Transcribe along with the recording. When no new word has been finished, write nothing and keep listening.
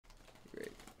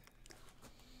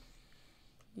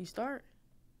You start.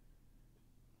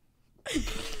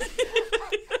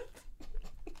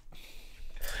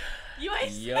 You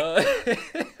ain't Yo.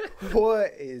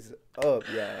 What is up,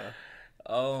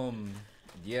 y'all?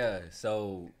 Yeah,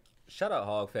 so shout out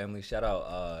Hog Family, shout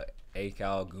out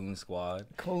Calhoun Squad.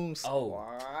 Coon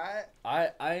Squad.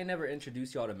 I ain't never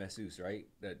introduced y'all to Mesus, right?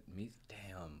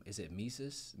 Is it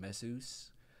Mesus?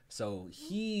 So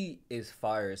he is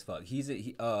fire as fuck. He's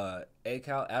Adam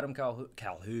Calhoun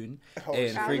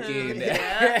and freaking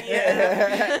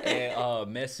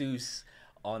and Mesus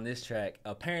on this track.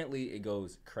 Apparently it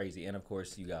goes crazy, and of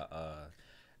course you got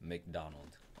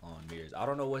MacDonald on Mirrors. I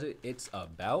don't know what it's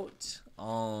about,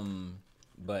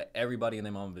 but everybody and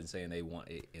their mom have been saying they want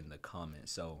it in the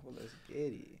comments. So well, let's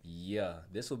get it. Yeah,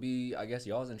 this will be, I guess,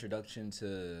 y'all's introduction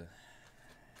to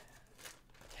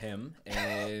him,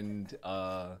 and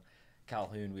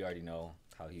Calhoun. We already know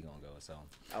how he gonna go. So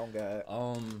Oh God.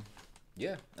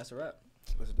 Yeah, that's a wrap.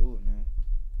 Let's do it, man.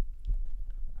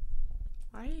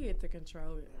 Why do you get to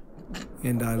control it?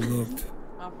 And I looked,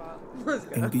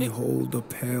 and behold, a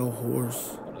pale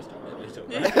horse.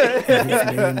 And his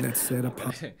name that said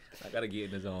upon. I gotta get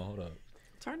in the zone. Hold up.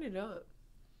 Turn it up.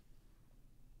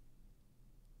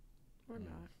 Or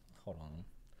not. Hold on.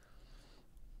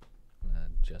 I'm gonna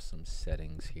adjust some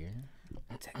settings here.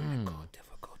 Technical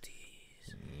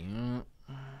difficulties. Yeah.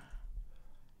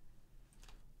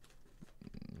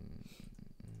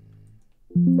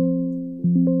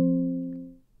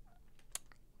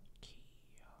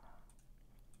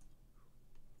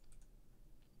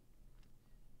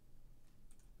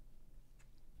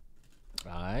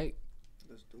 Alright.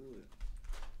 Let's do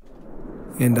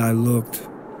it. And I looked,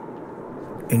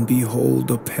 and behold,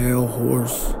 a pale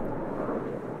horse.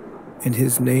 And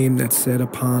his name that sat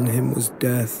upon him was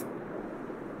Death,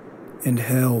 and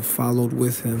hell followed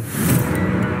with him.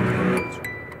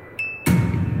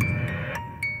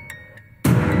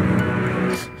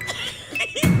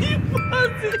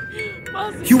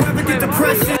 You ever get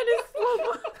depression?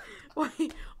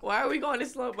 Why are we going in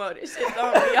slow mo? This shit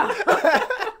throwing me off.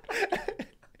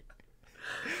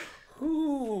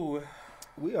 Ooh.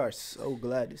 We are so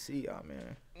glad to see y'all,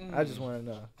 man. I just want to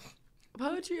know.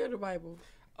 Poetry or the Bible?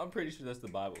 I'm pretty sure that's the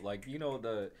Bible. Like, you know,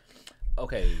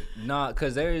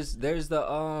 cause there's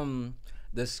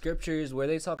the scriptures where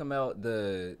they talking about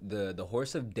the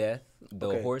horse of death,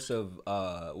 the horse of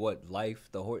life,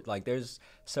 the horse, like there's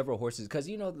several horses, cause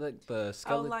you know like the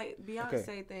skeleton. Oh, like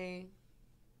Beyonce thing.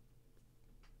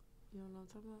 You don't know what I'm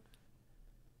talking about?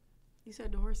 You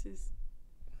said the horses.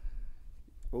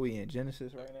 What we in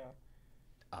Genesis right now?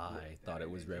 I thought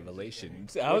it was Revelation.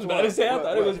 I was about to say, I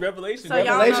thought it was Revelation. So y'all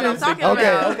know what I'm talking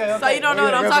about. Okay. So you don't know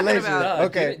what I'm talking about.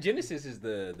 Okay. Genesis is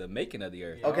the making of the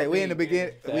earth. Okay, we in the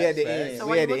beginning. We at the end. So we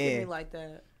why you at the looking at me end. like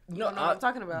that? You No, don't know what I'm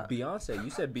talking about. Beyonce. You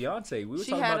said Beyonce. We were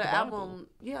She talking had about an the album. Bible.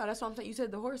 Yeah, that's what I'm saying. You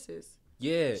said the horses.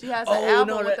 Yeah. She has an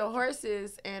album with the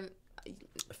horses and.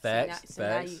 Facts. So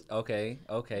now you Okay.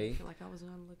 I feel like I was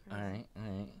gonna look crazy. All right.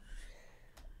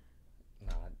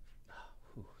 Nah.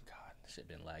 Oh, God, this shit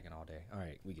been lagging all day. All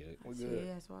right, we good. We See, good.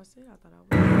 that's what I said. I thought I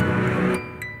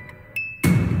was.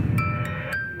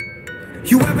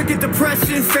 You ever get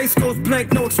depression? Face goes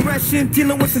blank, no expression.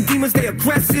 Dealing with some demons, they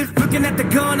aggressive. Looking at the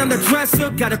gun on the dresser.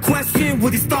 Got a question,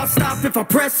 will these thoughts stop if I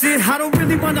press it? I don't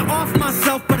really wanna off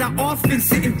myself, but I often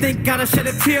sit and think. Gotta shed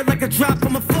a tear like a drop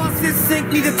from a faucet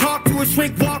sink. Need to talk to a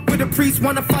shrink, walk with a priest.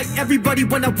 Wanna fight everybody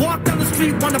when I walk down the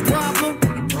street. Want a problem?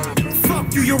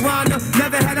 Fuck you, Your Honor.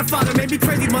 Never had a father, made me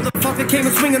crazy. Motherfucker came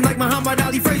in swinging like Muhammad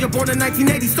Ali Frazier. Born in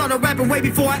 1980, started rapping way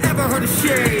before I ever heard of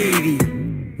shady.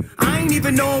 I ain't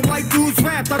even know white dudes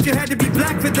rap. Thought you had to be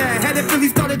black for that. Had to Philly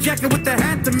started jacking with the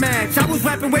hat to match. I was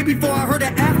rapping way before I heard the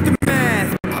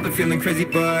aftermath. I've been feeling crazy,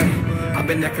 but I've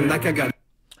been acting like I got.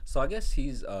 So I guess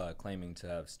he's claiming to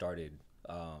have started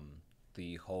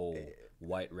the whole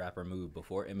white rapper move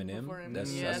before Eminem.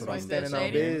 That's That's what why I'm standing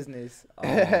on business.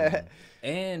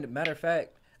 And matter of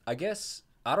fact, I guess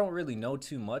I don't really know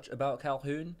too much about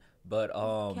Calhoun, but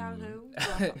Calhoun.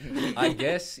 I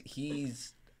guess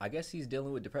he's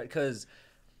dealing with depression because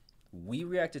we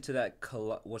reacted to that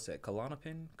what's that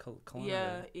Klonopin?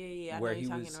 Yeah. I where know he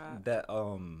you're was talking about.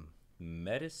 that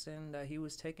medicine that he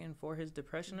was taking for his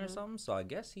depression or something. So I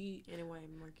guess Anyway,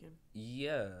 I'm working.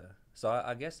 yeah. So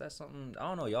I guess that's something. I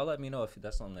don't know. Y'all let me know if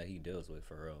that's something that he deals with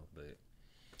for real. But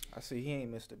I see he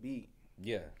ain't missed a beat.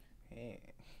 yeah. He ain't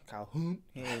Calhoun.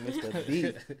 He ain't missed a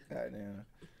beat. Goddamn.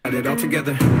 Got it all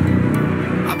together.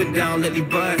 I've been down lately,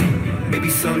 but maybe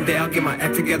someday I'll get my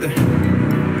act together.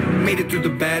 Made it through the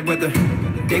bad weather.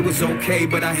 Day was okay,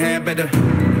 but I had better.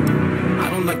 I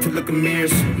don't like to look in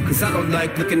mirrors, cause I don't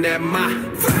like looking at my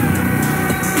face.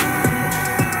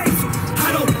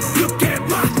 I don't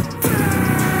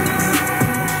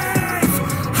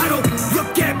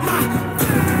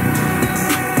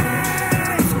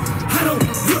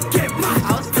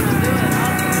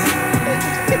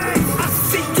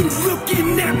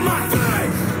my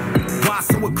face. Why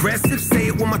so aggressive? Say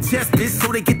it with my chest is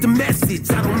so they get the message.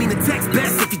 I don't mean to text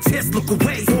best if you just look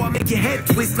away, or I make your head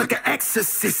twist like an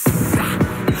exorcist.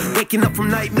 Waking up from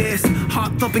nightmares,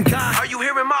 heart thumping, God, are you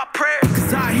hearing my prayer?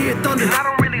 Cause I hear thunder and I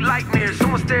don't really like mirrors.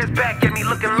 Someone stares back at me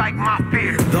looking like my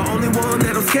fear. The only one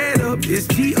that I'm scared of is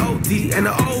G-O-D and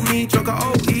the old me, drunk a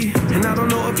O-E. And I don't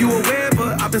know if you aware,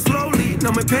 but I've been slowly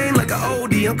numbing pain like an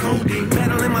O-D. I'm codeine,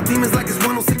 battling my demons like it's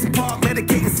 106 in Park.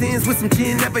 Medicating sins with some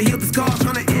gin, never healed the scars.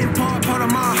 Trying to impart part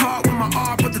of my heart with my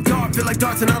art, but the dark feel like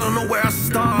darts and I don't know where I should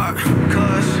start.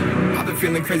 Cause I've been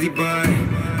feeling crazy, but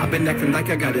I've been acting like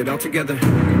I got it all together.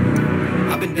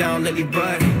 I've been down lately,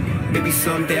 but maybe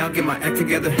someday I'll get my act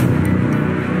together.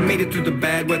 Made it through the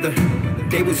bad weather.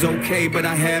 Day was okay, but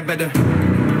I had better.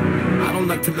 I don't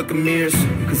like to look in mirrors,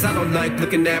 cause I don't like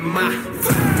looking at my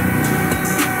face.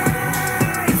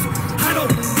 I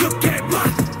don't look at my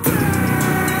face.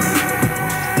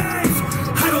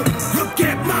 I don't look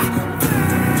at my face.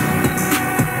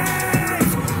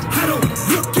 I don't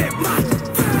look at my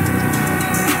face.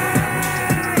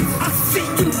 I see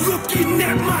you looking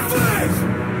at my face.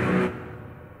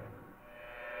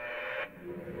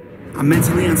 I'm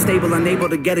mentally unstable, unable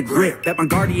to get a grip. That my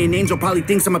guardian angel probably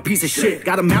thinks I'm a piece of shit.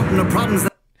 Got a mountain of problems.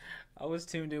 I was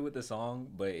tuned in with the song,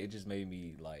 but it just made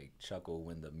me like chuckle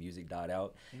when the music died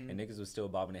out and niggas was still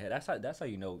bobbing their head. That's how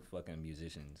you know fucking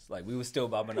musicians. Like we was still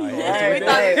bobbing our heads.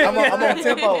 Hey, I'm on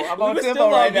tempo. I'm on tempo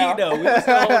right now. Though. We was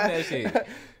still holding that shit.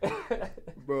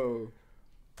 Bro.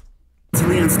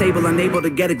 Mentally unstable, unable to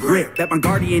get a grip. That my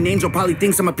guardian angel probably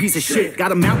thinks I'm a piece of shit.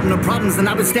 Got a mountain of problems and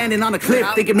I've been standing on a cliff,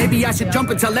 thinking maybe I should jump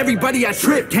and tell everybody I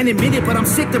tripped. Can't admit it, but I'm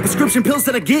sick. The prescription pills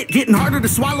that I get getting harder to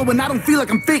swallow and I don't feel like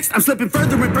I'm fixed. I'm slipping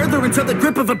further and further into the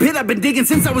grip of a pit I've been digging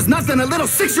since I was nothing, a little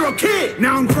 6-year-old kid.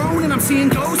 Now I'm grown and I'm seeing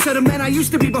ghosts of the man I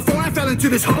used to be before I fell into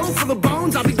this hole full of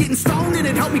bones. I'll be getting stoned and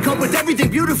it helped me cope with everything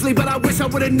beautifully, but I wish I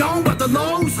would have known about the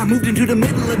lows. I moved into the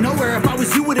middle of nowhere. If I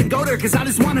was you, wouldn't go there, cause I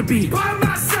just wanna be by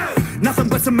myself. Nothing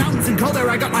but some mountains and color.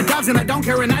 I got my dogs and I don't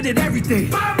care, and I did everything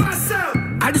by myself.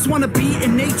 I just wanna be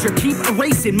in nature, keep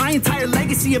erasing my entire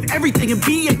legacy of everything and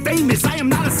being famous. I am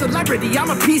not a celebrity,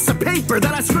 I'm a piece of paper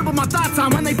that I scribble my thoughts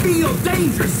on when they feel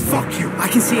dangerous. Fuck you, I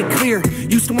can see it clear.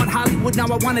 Used to want Hollywood, now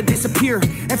I wanna disappear.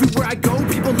 Everywhere I go,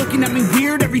 people looking at me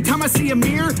weird. Every time I see a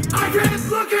mirror, I can't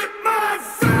look at my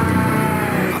face.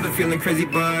 I've been feeling crazy,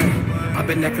 but I've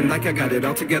been acting like I got it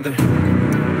all together.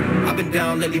 I've been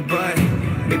down lately, but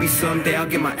maybe someday I'll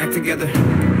get my act together.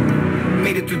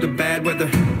 Made it through the bad weather.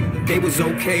 Day was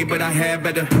okay, but I had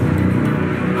better.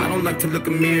 I don't like to look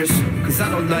in mirrors, cause I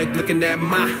don't like looking at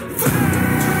my face.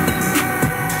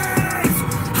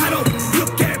 I don't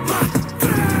look at my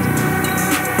face.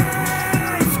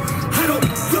 I don't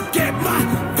look at my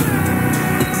face.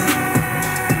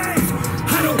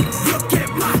 I don't look at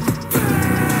my face.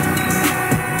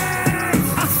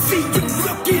 I see you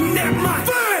looking at my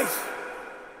face.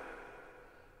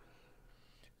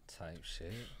 Type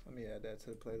shit. Let me add that to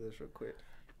the playlist real quick.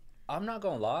 I'm not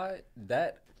gonna lie.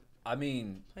 I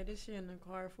mean, Play this shit in the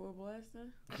car full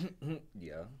blasting.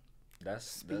 yeah, that's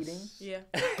Speeding? Yeah.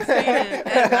 Speeding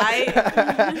at night.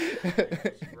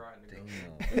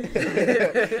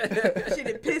 Shit,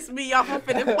 it pissed me off. I'm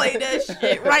finna play that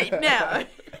shit right now.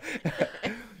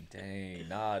 Dang,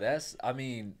 nah, I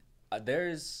mean,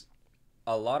 there's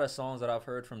a lot of songs that I've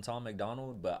heard from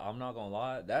TomMacDonald, but I'm not gonna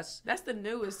lie, that's the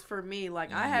newest for me.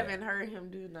 Like, I haven't heard him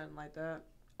do nothing like that.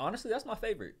 honestly, that's my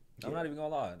favorite. I'm not even gonna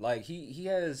lie. Like he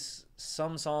has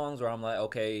some songs where I'm like,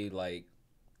 okay, like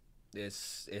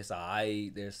it's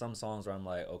alright. There's some songs where I'm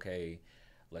like, okay,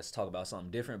 let's talk about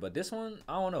something different. But this one,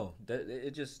 I don't know.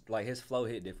 It just like his flow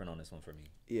hit different on this one for me.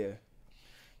 Yeah.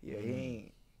 Yeah, he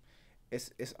ain't.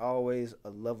 It's always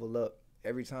a level up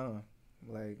every time.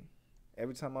 Like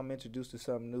every time I'm introduced to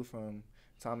something new from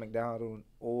TomMacDonald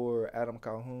or Adam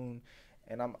Calhoun,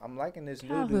 and I'm liking this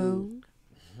new dude,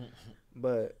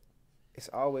 but it's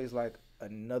always like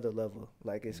another level.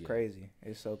 Like it's crazy.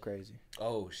 It's so crazy.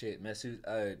 Oh shit, Mesus.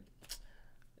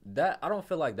 That I don't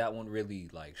feel like that one really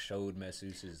like showed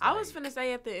Mesus's. I was finna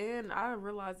say at the end, I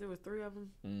realized there was 3 of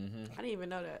them. Mm-hmm. I didn't even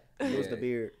know that. It was the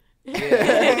beard. Yeah.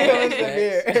 It was the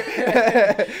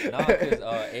beard. Nah, because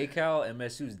Acal and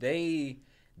Mesus, they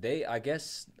I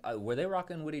guess were they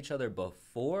rocking with each other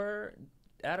before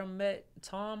Adam met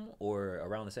Tom or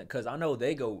around the same? Because I know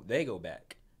they go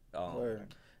back.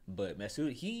 But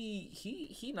Mesus,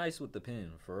 he nice with the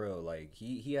pen for real. Like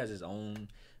he has his own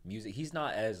music. He's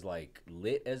not as like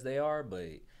lit as they are, but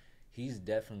he's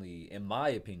definitely, in my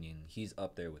opinion, he's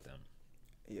up there with them.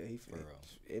 Yeah, for real.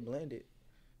 It blended.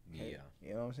 Yeah,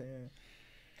 you know what I'm saying.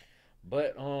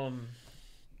 But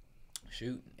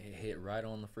shoot, it hit right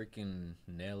on the freaking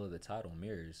nail of the title,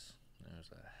 mirrors. There's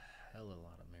a hell of a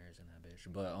lot of mirrors in that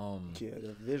bitch. But yeah,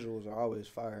 the visuals are always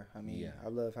fire. I mean, yeah. I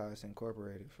love how it's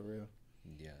incorporated for real.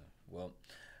 Yeah. Well,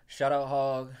 shout out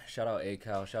Hog, shout out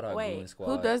ACal, shout out Goon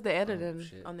Squad. Who does the editing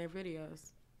on their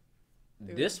videos?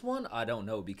 This one I don't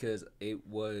know because it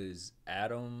was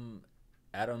Adam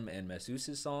and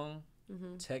Mesus' song.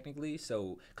 Technically,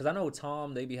 so because I know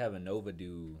Tom, they be having Nova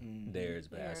do theirs,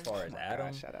 but as far as Adam,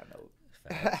 God, shout out Nova.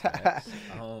 facts.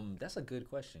 That's a good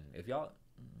question. If y'all,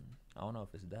 I don't know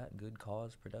if it's that Good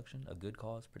Cause Production, a Good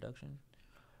Cause Production.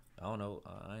 I don't know.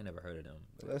 I ain't never heard of them.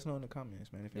 Let us know in the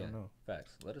comments, man, if you don't know.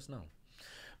 Facts. Let us know.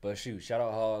 But shoot, shout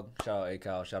out Hog, shout out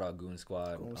ACal, shout out Goon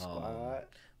Squad. Goon Squad.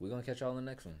 We're gonna catch y'all in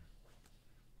the next one.